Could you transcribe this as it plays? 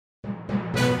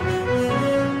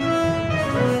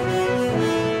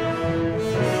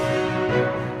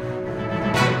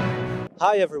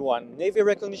Hi everyone, Navy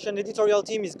Recognition editorial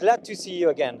team is glad to see you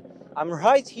again. I'm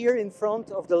right here in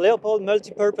front of the Leopold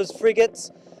multipurpose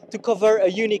frigates to cover a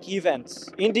unique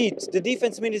event. Indeed, the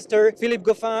Defense Minister Philippe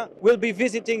Goffin will be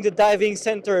visiting the diving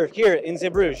center here in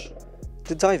Zeebrugge.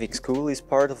 The diving school is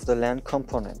part of the land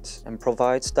component and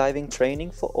provides diving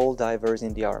training for all divers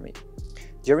in the army.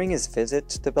 During his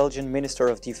visit, the Belgian Minister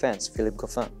of Defense, Philippe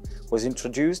Goffin, was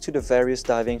introduced to the various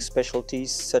diving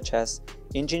specialties such as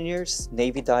engineers,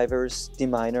 navy divers,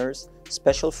 deminers,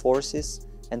 special forces,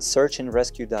 and search and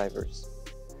rescue divers.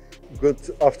 Good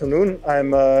afternoon,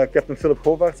 I'm Captain Philippe.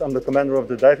 I'm the commander of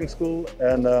the diving school,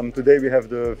 and today we have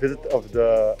the visit of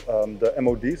the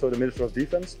MOD, so the Minister of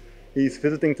Defense. He's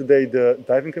visiting today the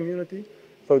diving community.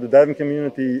 So the diving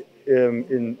community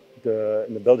in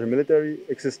the Belgian military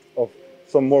exists of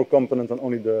some more components than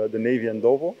only the Navy and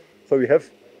Naval. So we have,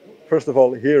 first of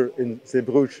all, here in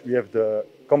Zeebrugge, we have the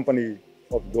company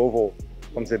of Naval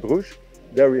from Zeebrugge.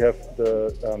 There we have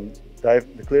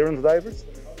the clearance divers.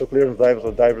 So clearance divers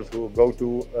are divers who go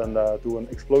to an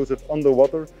explosive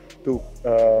underwater to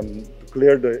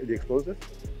clear the explosive,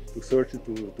 to search it,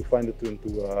 to find it, and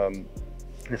to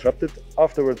disrupt it.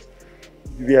 Afterwards,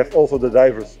 we have also the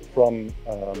divers from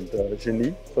the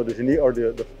Genie. So the Genie are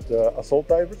the assault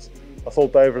divers.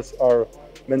 Assault divers are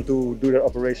meant to do their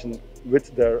operation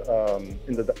with their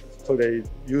so they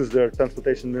use their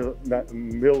transportation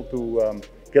mill to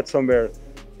get somewhere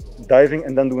diving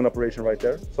and then do an operation right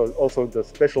there. So also the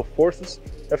special forces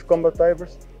have combat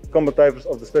divers. Combat divers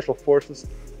of the special forces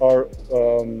are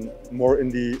more in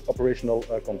the operational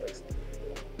context.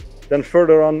 Then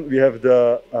further on we have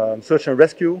the search and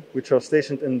rescue, which are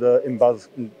stationed in the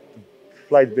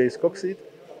flight base cockseat.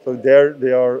 So there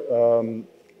they are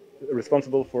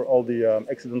responsible for all the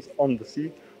accidents on the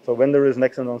sea. So when there is an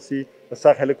accident on sea, a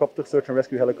SAR helicopter, search and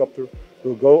rescue helicopter,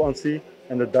 will go on sea,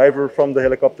 and the diver from the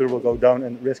helicopter will go down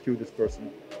and rescue this person.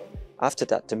 After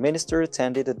that, the minister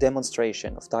attended a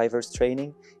demonstration of divers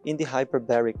training in the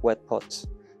hyperbaric wet pot.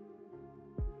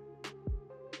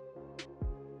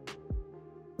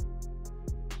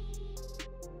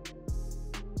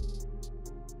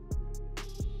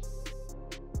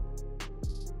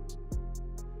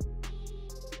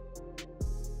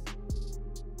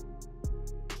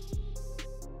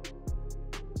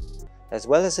 As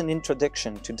well as an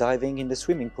introduction to diving in the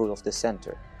swimming pool of the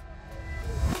center.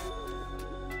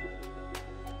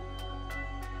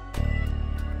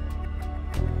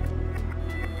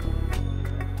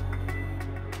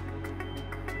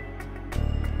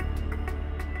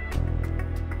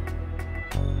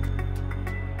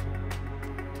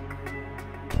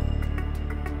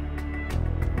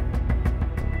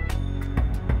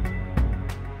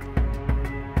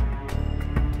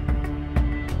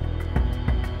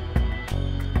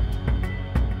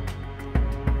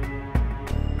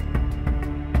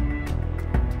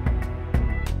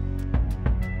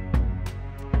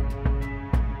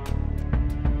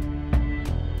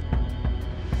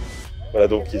 Voilà,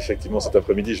 donc effectivement cet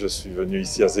après-midi je suis venu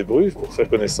ici à Zeebrugge pour faire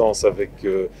connaissance avec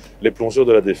les plongeurs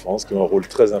de la défense qui ont un rôle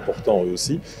très important eux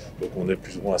aussi. Donc on est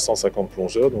plus ou moins à 150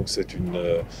 plongeurs, donc c'est une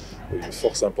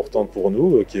force importante pour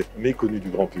nous qui est méconnue du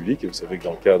grand public. Et vous savez que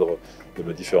dans le cadre de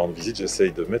mes différentes visites,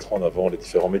 j'essaye de mettre en avant les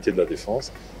différents métiers de la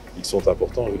défense. Ils sont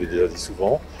importants, je vous l'ai déjà dit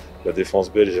souvent. La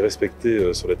défense belge est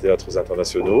respectée sur les théâtres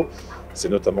internationaux. C'est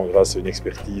notamment grâce à une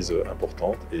expertise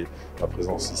importante et ma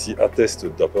présence ici atteste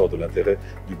d'abord de l'intérêt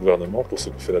du gouvernement pour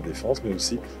ce que fait la défense, mais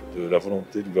aussi de la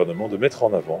volonté du gouvernement de mettre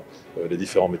en avant les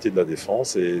différents métiers de la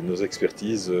défense et nos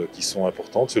expertises qui sont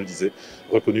importantes, je le disais,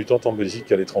 reconnues tant en Belgique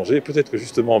qu'à l'étranger. Et peut-être que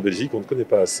justement en Belgique, on ne connaît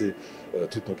pas assez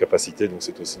toutes nos capacités, donc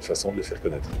c'est aussi une façon de les faire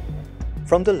connaître.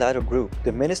 From the latter group,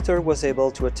 the minister was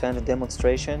able to attend a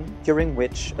demonstration during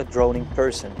which a drowning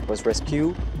person was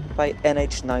rescued by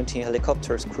NH-90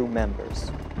 helicopter's crew members.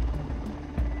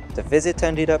 The visit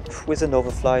ended up with an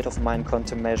overflight of mine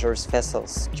countermeasures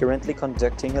vessels currently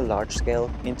conducting a large-scale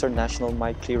international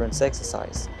mine clearance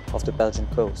exercise off the Belgian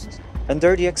coast.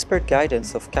 Under the expert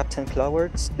guidance of Captain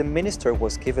Clouwards, the minister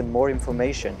was given more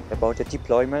information about the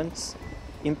deployments,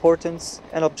 importance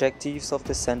and objectives of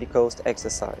the Sandy Coast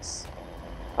exercise.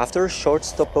 After a short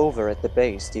stopover at the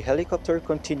base, the helicopter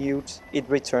continued its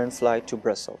return flight to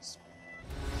Brussels.